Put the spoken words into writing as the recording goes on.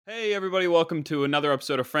Hey, everybody, welcome to another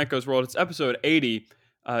episode of Franco's World. It's episode 80.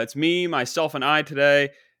 It's me, myself, and I today.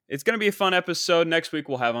 It's going to be a fun episode. Next week,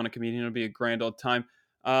 we'll have on a comedian. It'll be a grand old time.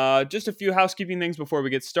 Just a few housekeeping things before we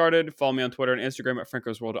get started. Follow me on Twitter and Instagram at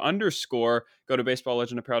Franco's World _. Go to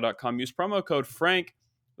baseballlegendapparel.com. Use promo code Frank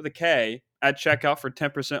with a K at checkout for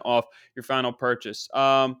 10% off your final purchase.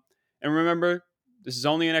 And remember, this is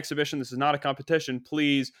only an exhibition. This is not a competition.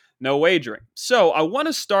 Please, no wagering. So I want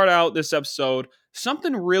to start out this episode.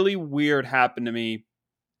 Something really weird happened to me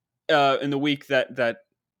in the week that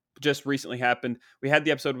just recently happened. We had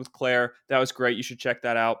the episode with Claire. That was great. You should check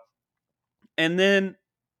that out. And then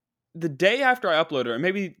the day after I uploaded it, or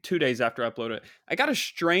maybe 2 days after I uploaded it, I got a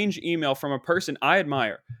strange email from a person I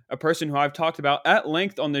admire, a person who I've talked about at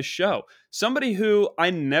length on this show, somebody who I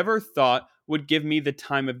never thought would give me the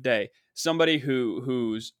time of day, somebody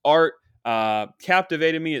whose art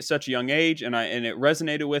captivated me at such a young age, and it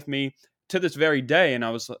resonated with me to this very day. And I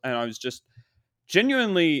was just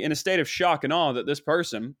genuinely in a state of shock and awe that this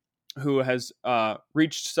person who has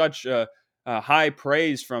reached such high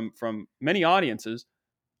praise from many audiences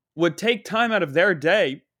would take time out of their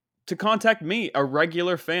day to contact me, a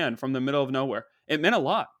regular fan from the middle of nowhere. It meant a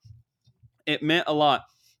lot. It meant a lot.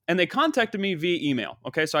 And they contacted me via email.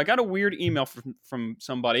 Okay, so I got a weird email from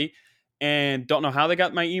somebody and don't know how they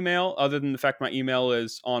got my email other than the fact my email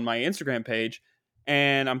is on my Instagram page.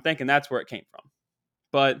 And I'm thinking that's where it came from.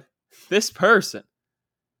 But this person,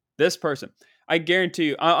 I guarantee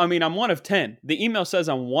you, I mean, I'm one of 10. The email says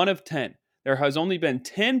I'm one of 10. There has only been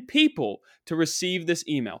 10 people to receive this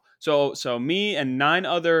email. So me and 9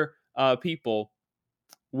 other people,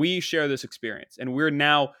 we share this experience. And we're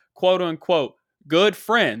now, quote unquote, good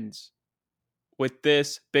friends with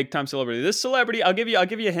this big time celebrity. This celebrity, I'll give you a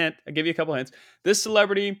hint. I'll give you a couple hints. This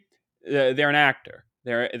celebrity, they're an actor.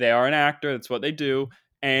 They are an actor. That's what they do.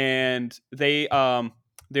 And they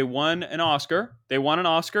won an Oscar. They won an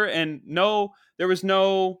Oscar, and there was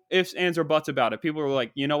no ifs, ands, or buts about it. People were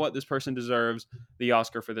like, you know what, this person deserves the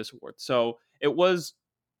Oscar for this award. So it was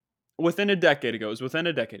within a decade ago.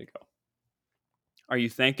 Are you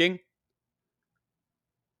thinking?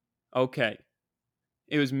 Okay.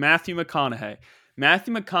 It was Matthew McConaughey.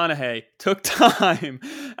 Matthew McConaughey took time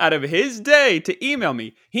out of his day to email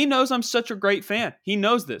me. He knows I'm such a great fan. He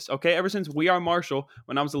knows this, okay? Ever since We Are Marshall,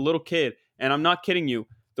 when I was a little kid, and I'm not kidding you,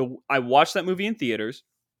 I watched that movie in theaters,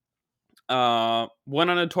 went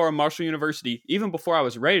on a tour of Marshall University even before I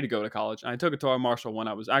was ready to go to college. I took a tour of Marshall when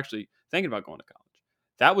I was actually thinking about going to college.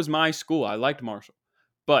 That was my school. I liked Marshall.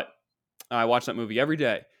 But I watched that movie every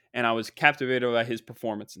day, and I was captivated by his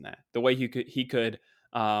performance in that. The way he could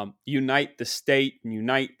unite the state and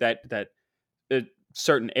unite that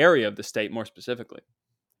certain area of the state more specifically,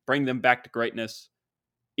 bring them back to greatness,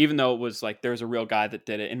 even though it was like there's a real guy that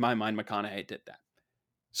did it. In my mind, McConaughey did that.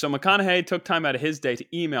 So McConaughey took time out of his day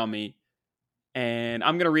to email me, and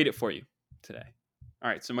I'm going to read it for you today. All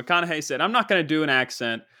right, so McConaughey said, I'm not going to do an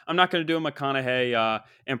accent. I'm not going to do a McConaughey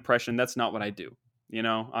impression. That's not what I do. You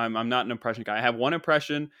know, I'm not an impression guy. I have one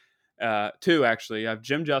impression, 2 actually. I have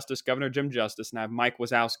Jim Justice, Governor Jim Justice, and I have Mike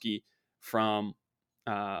Wazowski from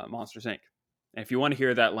Monsters, Inc. And if you want to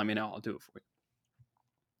hear that, let me know. I'll do it for you.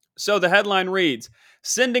 So the headline reads,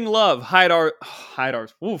 Sending Love,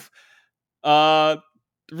 Hydars. Woof.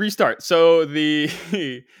 Restart. So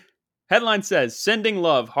the headline says, Sending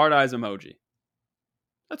Love, Hard Eyes Emoji.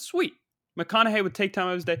 That's sweet. McConaughey would take time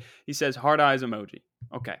out of his day. He says, Hard Eyes Emoji.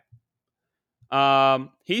 Okay.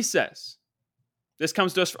 He says, this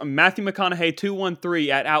comes to us from Matthew McConaughey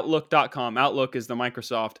 213 at Outlook.com. Outlook is the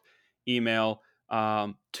Microsoft email.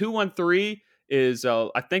 213 is,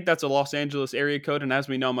 I think that's a Los Angeles area code. And as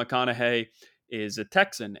we know, McConaughey is a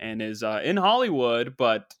Texan and is in Hollywood,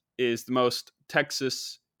 but is the most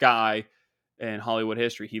Texas guy in Hollywood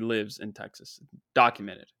history. He lives in Texas.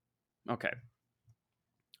 Documented. Okay.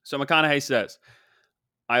 So McConaughey says,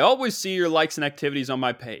 I always see your likes and activities on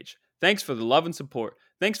my page. Thanks for the love and support.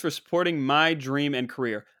 Thanks for supporting my dream and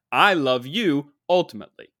career. I love you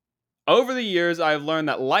ultimately. Over the years, I have learned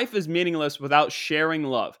that life is meaningless without sharing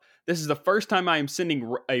love. This is the first time I am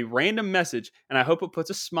sending a random message, and I hope it puts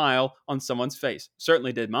a smile on someone's face.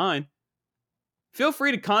 Certainly did mine. Feel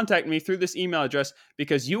free to contact me through this email address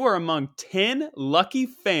because you are among 10 lucky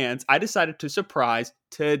fans I decided to surprise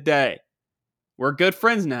today. We're good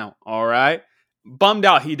friends now, all right? Bummed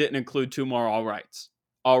out he didn't include 2 more all rights.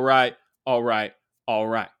 All right.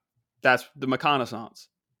 That's the McConaissance.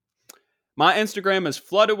 My Instagram is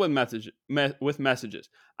flooded with messages.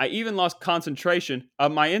 I even lost concentration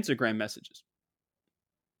of my Instagram messages.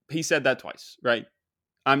 He said that twice, right?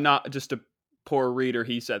 I'm not just a poor reader.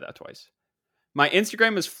 He said that twice. My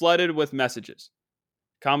Instagram is flooded with messages.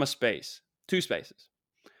 comma, space, 2 spaces.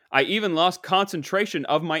 I even lost concentration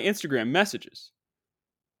of my Instagram messages.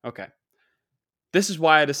 Okay. This is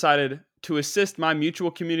why I decided to assist my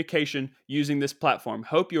mutual communication using this platform.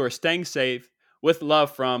 Hope you are staying safe. With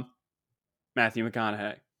love from Matthew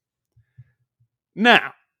McConaughey.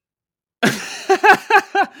 Now,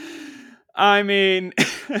 I mean,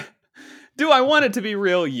 do I want it to be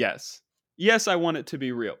real? Yes. Yes, I want it to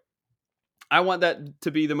be real. I want that to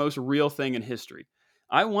be the most real thing in history.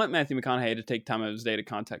 I want Matthew McConaughey to take time out of his day to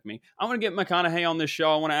contact me. I want to get McConaughey on this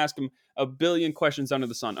show. I want to ask him a billion questions under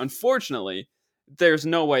the sun. Unfortunately, there's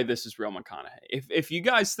no way this is real McConaughey. If you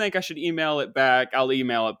guys think I should email it back, I'll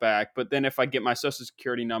email it back. But then if I get my social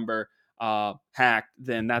security number hacked,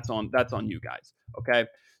 then that's on you guys. Okay.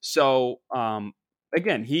 So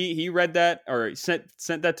again, he read that or sent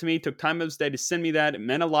that to me. Took time out of his day to send me that. It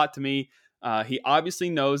meant a lot to me. He obviously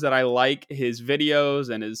knows that I like his videos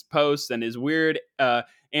and his posts and his weird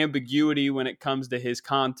ambiguity when it comes to his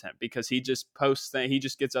content, because he just posts things. He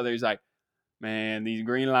just gets other. He's like, man, these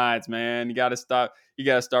green lights, man, you gotta start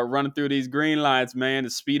running through these green lights, man, to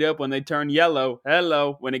speed up when they turn yellow.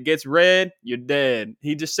 Hello, when it gets red, you're dead.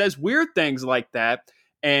 He just says weird things like that,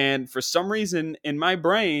 and for some reason in my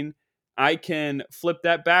brain, I can flip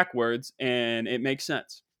that backwards, and it makes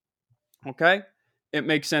sense. Okay, it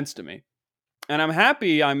makes sense to me. And I'm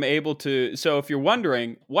happy I'm able to. So if you're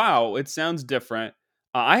wondering, wow, it sounds different.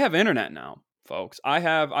 I have internet now, folks. I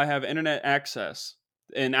have internet access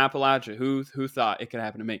in Appalachia. Who thought it could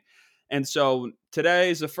happen to me? And so today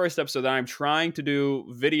is the first episode that I'm trying to do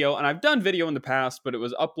video, and I've done video in the past, but it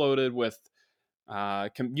was uploaded with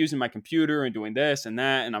using my computer and doing this and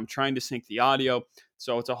that, and I'm trying to sync the audio.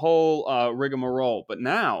 So it's a whole rigmarole. But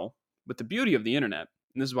now, with the beauty of the internet,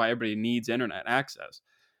 and this is why everybody needs internet access.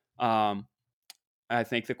 I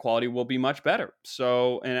think the quality will be much better.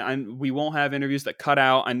 So, and we won't have interviews that cut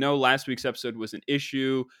out. I know last week's episode was an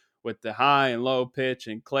issue with the high and low pitch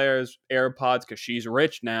and Claire's AirPods because she's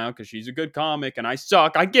rich now, because she's a good comic and I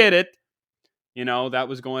suck. I get it. You know, that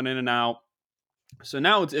was going in and out. So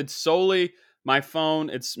now it's solely my phone.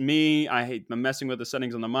 It's me. I'm messing with the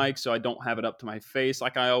settings on the mic so I don't have it up to my face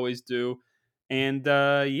like I always do. And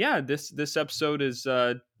yeah, this episode is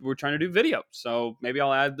we're trying to do video. So maybe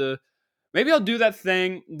I'll do that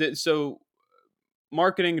thing so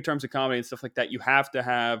marketing in terms of comedy and stuff like that, you have to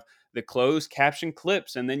have the closed caption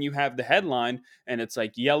clips, and then you have the headline, and it's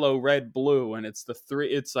like yellow, red, blue, and it's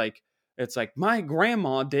like my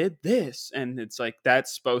grandma did this, and it's like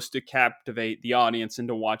that's supposed to captivate the audience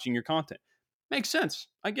into watching your content. Makes sense.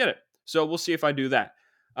 I get it. So we'll see if I do that.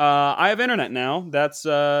 I have internet now. That's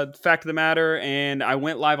fact of the matter, and I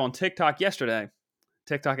went live on TikTok yesterday.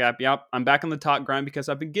 TikTok app. Yep. I'm back on the talk grind because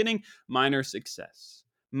I've been getting minor success.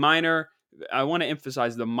 I want to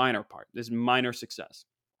emphasize the minor part. This minor success.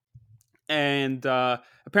 And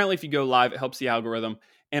apparently if you go live, it helps the algorithm.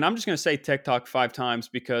 And I'm just going to say TikTok 5 times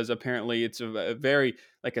because apparently it's a very,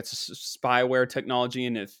 like, it's a spyware technology.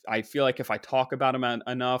 And I feel like if I talk about them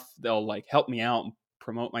enough, they'll like help me out and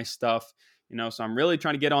promote my stuff. You know, so I'm really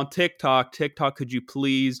trying to get on TikTok. TikTok, could you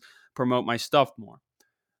please promote my stuff more?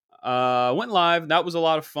 Went live. That was a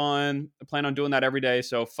lot of fun. I plan on doing that every day.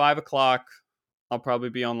 So 5 o'clock, I'll probably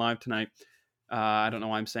be on live tonight. I don't know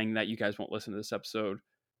why I'm saying that. You guys won't listen to this episode.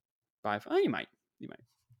 You might.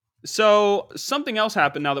 So something else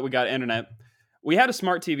happened now that we got internet. We had a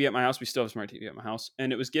smart TV at my house. We still have a smart TV at my house.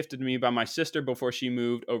 And it was gifted to me by my sister before she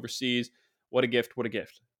moved overseas. What a gift. What a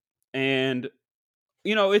gift. And,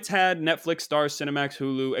 you know, it's had Netflix, Stars, Cinemax,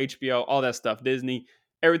 Hulu, HBO, all that stuff. Disney,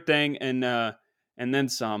 everything. And then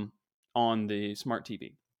some on the smart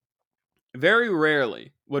TV. Very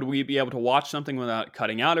rarely would we be able to watch something without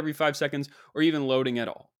cutting out every 5 seconds or even loading at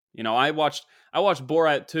all. You know, I watched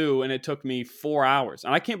Borat 2 and it took me 4 hours.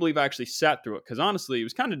 And I can't believe I actually sat through it because honestly, it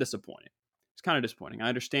was kind of disappointing. I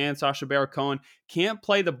understand Sacha Baron Cohen can't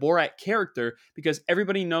play the Borat character because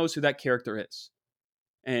everybody knows who that character is.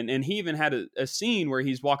 And he even had a scene where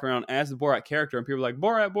he's walking around as the Borat character and people are like,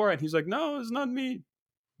 Borat. He's like, no, it's not me.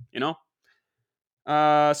 You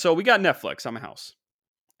know? So we got Netflix at my house.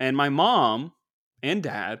 And my mom and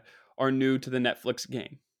dad are new to the Netflix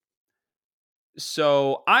game.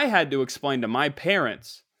 So I had to explain to my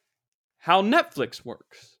parents how Netflix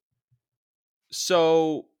works.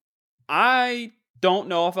 So I don't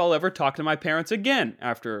know if I'll ever talk to my parents again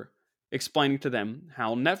after explaining to them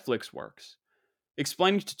how Netflix works.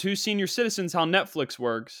 Explaining to 2 senior citizens how Netflix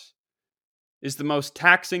works is the most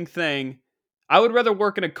taxing thing. I would rather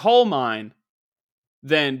work in a coal mine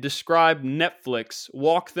than describe Netflix,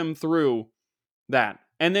 walk them through that,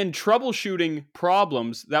 and then troubleshooting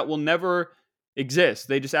problems that will never exist.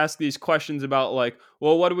 They just ask these questions about like,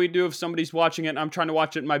 well, what do we do if somebody's watching it and I'm trying to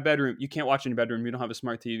watch it in my bedroom? You can't watch it in your bedroom. You don't have a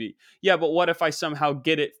smart TV. Yeah, but what if I somehow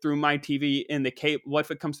get it through my TV in the cable? What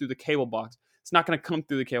if it comes through the cable box? It's not going to come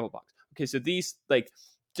through the cable box. Okay, so these like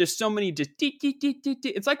just so many just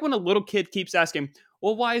it's like when a little kid keeps asking,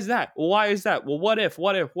 well, why is that? Well, why is that? Well, what if?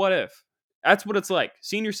 What if? What if? That's what it's like.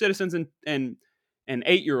 Senior citizens and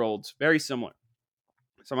 8-year-olds, very similar.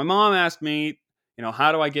 So my mom asked me,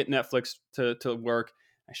 how do I get Netflix to work?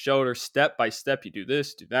 I showed her step by step. You do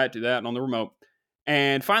this, do that, and on the remote.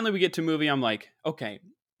 And finally, we get to a movie. I'm like, okay,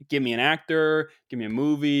 give me an actor, give me a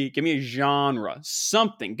movie, give me a genre,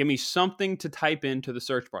 something. Give me something to type into the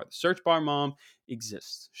search bar. The search bar, mom,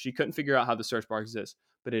 exists. She couldn't figure out how the search bar exists,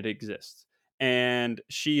 but it exists. And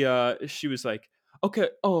she was like, okay,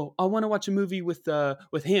 oh, I want to watch a movie with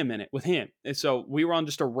him in it, with him. And so we were on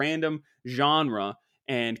just a random genre,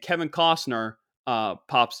 and Kevin Costner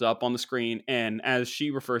pops up on the screen, and as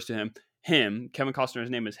she refers to him, Kevin Costner's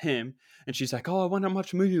name is him, and she's like, "Oh, I want to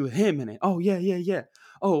watch a movie with him in it." Oh, yeah, yeah, yeah.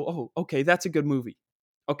 Oh, okay, that's a good movie.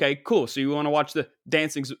 Okay, cool. So you want to watch the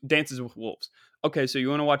Dances with Wolves? Okay, so you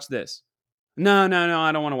want to watch this? No,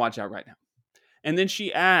 I don't want to watch that right now. And then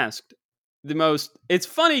she asked the most. It's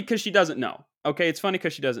funny because she doesn't know. Okay, it's funny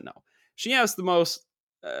because she doesn't know. She asked the most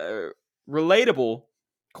relatable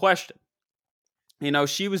question.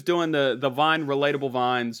 She was doing the Vine relatable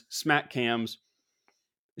Vines, smack cams.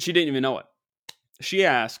 She didn't even know it. She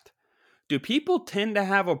asked, do people tend to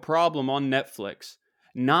have a problem on Netflix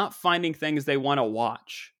not finding things they want to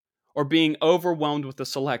watch or being overwhelmed with the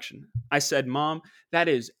selection? I said, Mom, that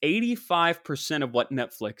is 85% of what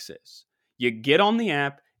Netflix is. You get on the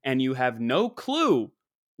app and you have no clue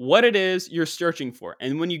what it is you're searching for.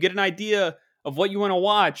 And when you get an idea of what you want to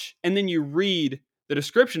watch and then you read the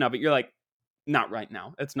description of it, you're like, not right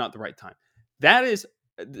now. It's not the right time. That is,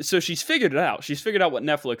 so she's figured it out. She's figured out what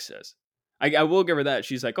Netflix is. I will give her that.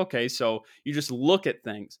 She's like, okay, so you just look at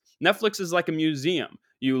things. Netflix is like a museum.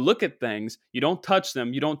 You look at things, you don't touch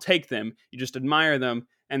them, you don't take them, you just admire them,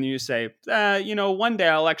 and then you say, one day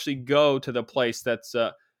I'll actually go to the place that's,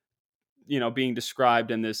 being described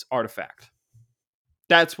in this artifact.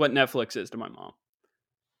 That's what Netflix is to my mom.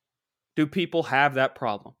 Do people have that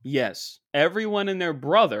problem? Yes. Everyone and their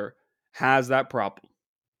brother has that problem.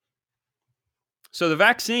 So the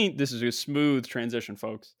vaccine, this is a smooth transition,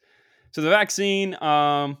 folks. So the vaccine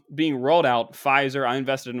being rolled out, Pfizer, I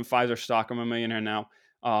invested in Pfizer stock. I'm a millionaire now.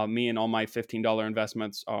 Me and all my $15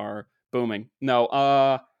 investments are booming.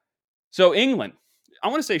 No, so England. I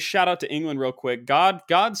want to say shout out to England real quick. God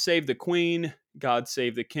save the Queen. God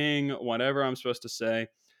save the King. Whatever I'm supposed to say.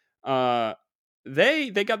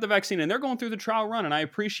 They got the vaccine and they're going through the trial run, and I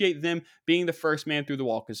appreciate them being the first man through the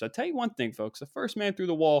wall, because I tell you one thing, folks, the first man through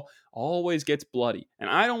the wall always gets bloody, and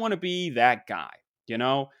I don't want to be that guy.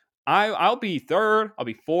 I'll be third, I'll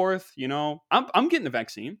be fourth. I'm getting the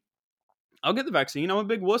vaccine. I'll get the vaccine. I'm a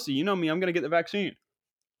big wussy. You know me. I'm gonna get the vaccine.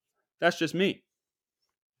 That's just me.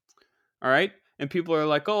 All right. And people are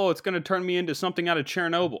like, "Oh, it's gonna turn me into something out of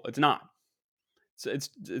Chernobyl." It's not.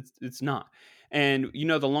 It's not. And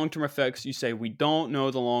the long-term effects, you say we don't know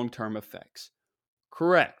the long-term effects.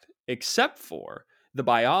 Correct. Except for the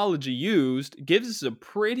biology used gives us a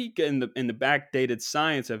pretty good in the backdated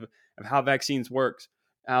science of how vaccines work,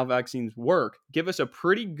 give us a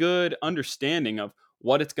pretty good understanding of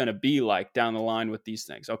what it's going to be like down the line with these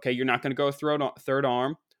things. Okay, you're not going to go third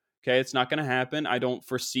arm. Okay, it's not going to happen. I don't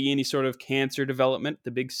foresee any sort of cancer development,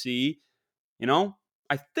 the big C.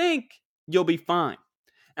 I think you'll be fine.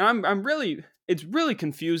 And it's really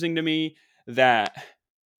confusing to me that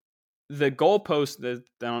the goalpost, I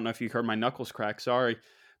don't know if you heard my knuckles crack, sorry,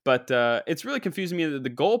 but it's really confusing me that the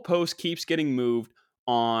goalpost keeps getting moved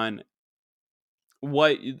on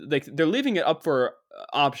what, like, they're leaving it up for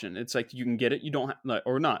option. It's like you can get it, you don't have,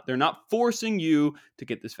 or not. They're not forcing you to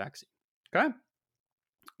get this vaccine, okay?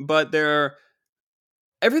 But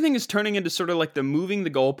everything is turning into sort of like the moving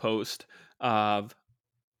the goalpost of,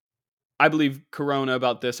 I believe Corona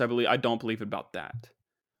about this, I don't believe about that,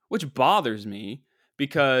 which bothers me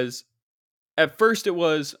because at first it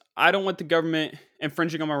was, I don't want the government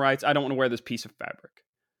infringing on my rights. I don't want to wear this piece of fabric.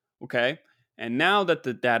 Okay. And now that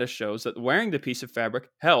the data shows that wearing the piece of fabric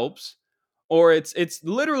helps, or it's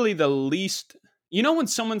literally the least, when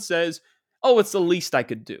someone says, oh, it's the least I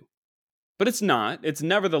could do, but it's not. It's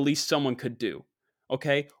never the least someone could do.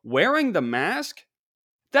 Okay. Wearing the mask,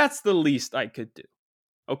 that's the least I could do.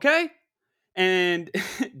 Okay. And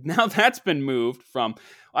now that's been moved from,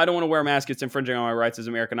 I don't want to wear a mask, it's infringing on my rights as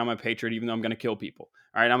American, I'm a patriot even though I'm going to kill people.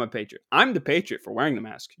 All right, I'm a patriot. I'm the patriot for wearing the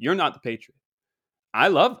mask. You're not the patriot. I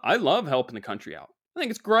love helping the country out. I think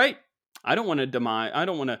it's great. I don't want to demise. I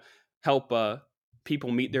don't want to help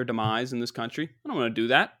people meet their demise in this country. I don't want to do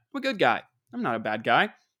that. I'm a good guy. I'm not a bad guy,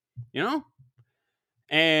 you know?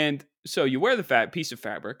 And so you wear the fat piece of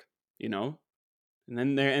fabric, you know, and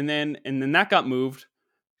then that got moved.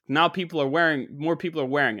 Now more people are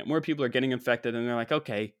wearing it. More people are getting infected, and they're like,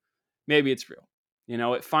 okay, maybe it's real. You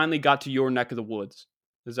know, it finally got to your neck of the woods,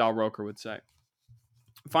 as Al Roker would say.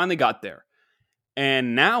 It finally got there.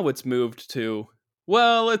 And now it's moved to,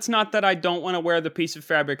 well, it's not that I don't want to wear the piece of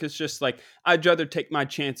fabric. It's just like, I'd rather take my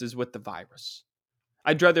chances with the virus.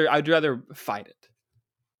 I'd rather fight it.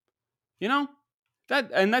 You know?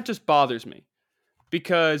 That just bothers me.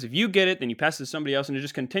 Because if you get it, then you pass it to somebody else and it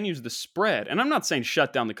just continues the spread. And I'm not saying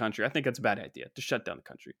shut down the country. I think that's a bad idea to shut down the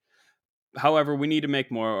country. However, we need to make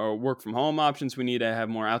more work from home options. We need to have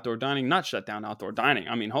more outdoor dining, not shut down outdoor dining.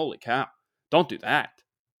 I mean, holy cow. Don't do that.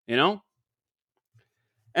 You know?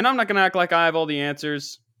 And I'm not going to act like I have all the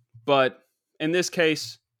answers, but in this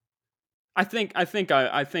case, I think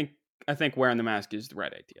wearing the mask is the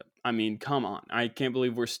right idea. I mean, come on. I can't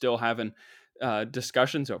believe we're still having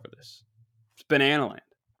discussions over this. It's banana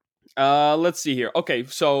land. Let's see here. Okay,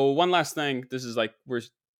 so one last thing. This is like we're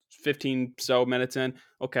 15 so minutes in.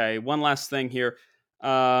 Okay, one last thing here.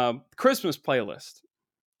 Christmas playlist.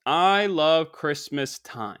 I love Christmas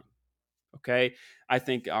time. Okay, I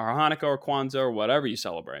think our Hanukkah or Kwanzaa or whatever you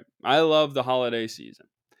celebrate. I love the holiday season.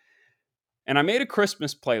 And I made a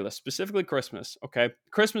Christmas playlist, specifically Christmas. Okay,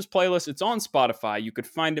 Christmas playlist. It's on Spotify. You could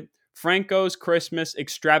find it. Franco's Christmas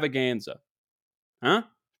Extravaganza. Huh?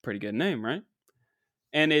 Pretty good name, right?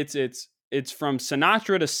 And it's from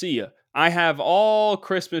Sinatra to Sia. I have all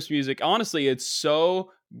Christmas music. Honestly, it's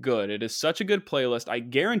so good. It is such a good playlist. I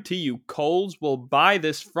guarantee you, Kohl's will buy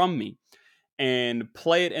this from me and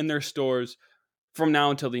play it in their stores from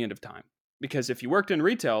now until the end of time. Because if you worked in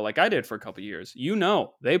retail like I did for a couple of years, you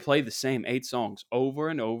know they play the same 8 songs over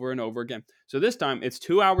and over and over again. So this time it's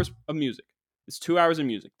 2 hours of music. It's 2 hours of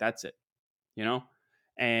music. That's it. You know?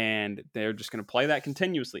 And they're just going to play that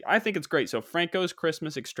continuously. I think it's great. So Franco's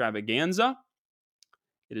Christmas Extravaganza.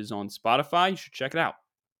 It is on Spotify. You should check it out.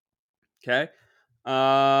 Okay?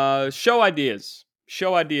 Show ideas.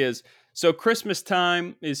 So Christmas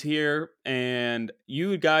time is here, and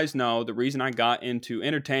you guys know the reason I got into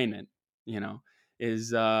entertainment, is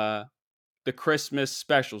the Christmas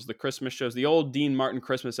specials, the Christmas shows, the old Dean Martin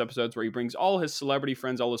Christmas episodes where he brings all his celebrity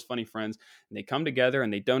friends, all his funny friends, and they come together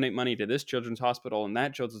and they donate money to this children's hospital and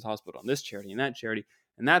that children's hospital and this charity and that charity.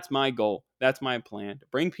 And that's my goal. That's my plan, to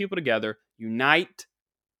bring people together, unite,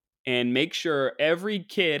 and make sure every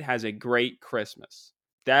kid has a great Christmas.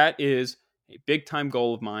 That is a big time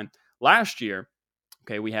goal of mine. Last year,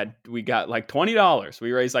 okay, we got like $20.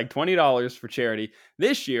 We raised like $20 for charity.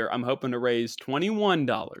 This year, I'm hoping to raise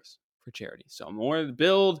 $21 for charity. So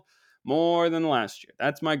more than last year.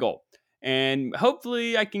 That's my goal. And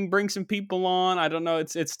hopefully I can bring some people on. I don't know.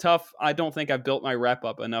 It's tough. I don't think I've built my rep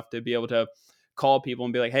up enough to be able to call people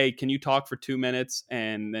and be like, hey, can you talk for 2 minutes?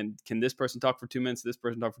 And then can this person talk for 2 minutes? This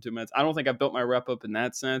person talk for 2 minutes. I don't think I've built my rep up in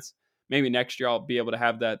that sense. Maybe next year I'll be able to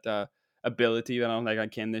have that ability, but I don't think I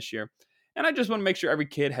can this year. And I just want to make sure every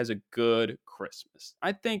kid has a good Christmas.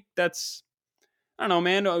 I think that's, I don't know,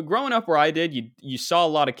 man. Growing up where I did, you saw a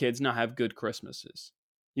lot of kids not have good Christmases.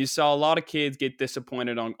 You saw a lot of kids get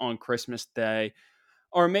disappointed on Christmas Day.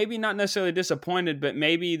 Or maybe not necessarily disappointed, but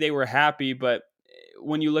maybe they were happy. But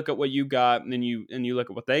when you look at what you got and then you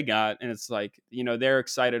look at what they got, and it's like, they're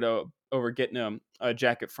excited over getting a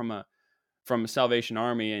jacket from a Salvation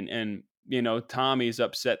Army. And Tommy's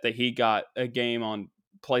upset that he got a game on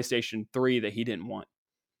PlayStation 3 that he didn't want.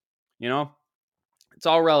 It's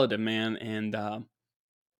all relative, man. And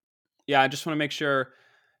I just want to make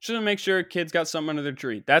sure kids got something under their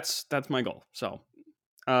tree. That's my goal. So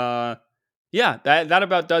that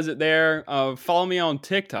about does it there. Follow me on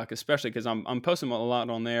TikTok, especially because I'm posting a lot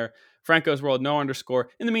on there. Franco's World, no _.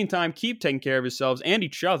 In the meantime, keep taking care of yourselves and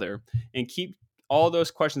each other, and keep all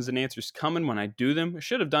those questions and answers coming when I do them. I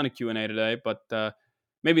should have done a Q&A today, but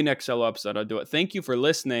maybe next solo episode I'll do it. Thank you for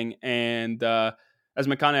listening, and as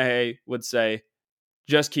McConaughey would say,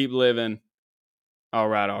 just keep living. All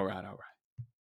right.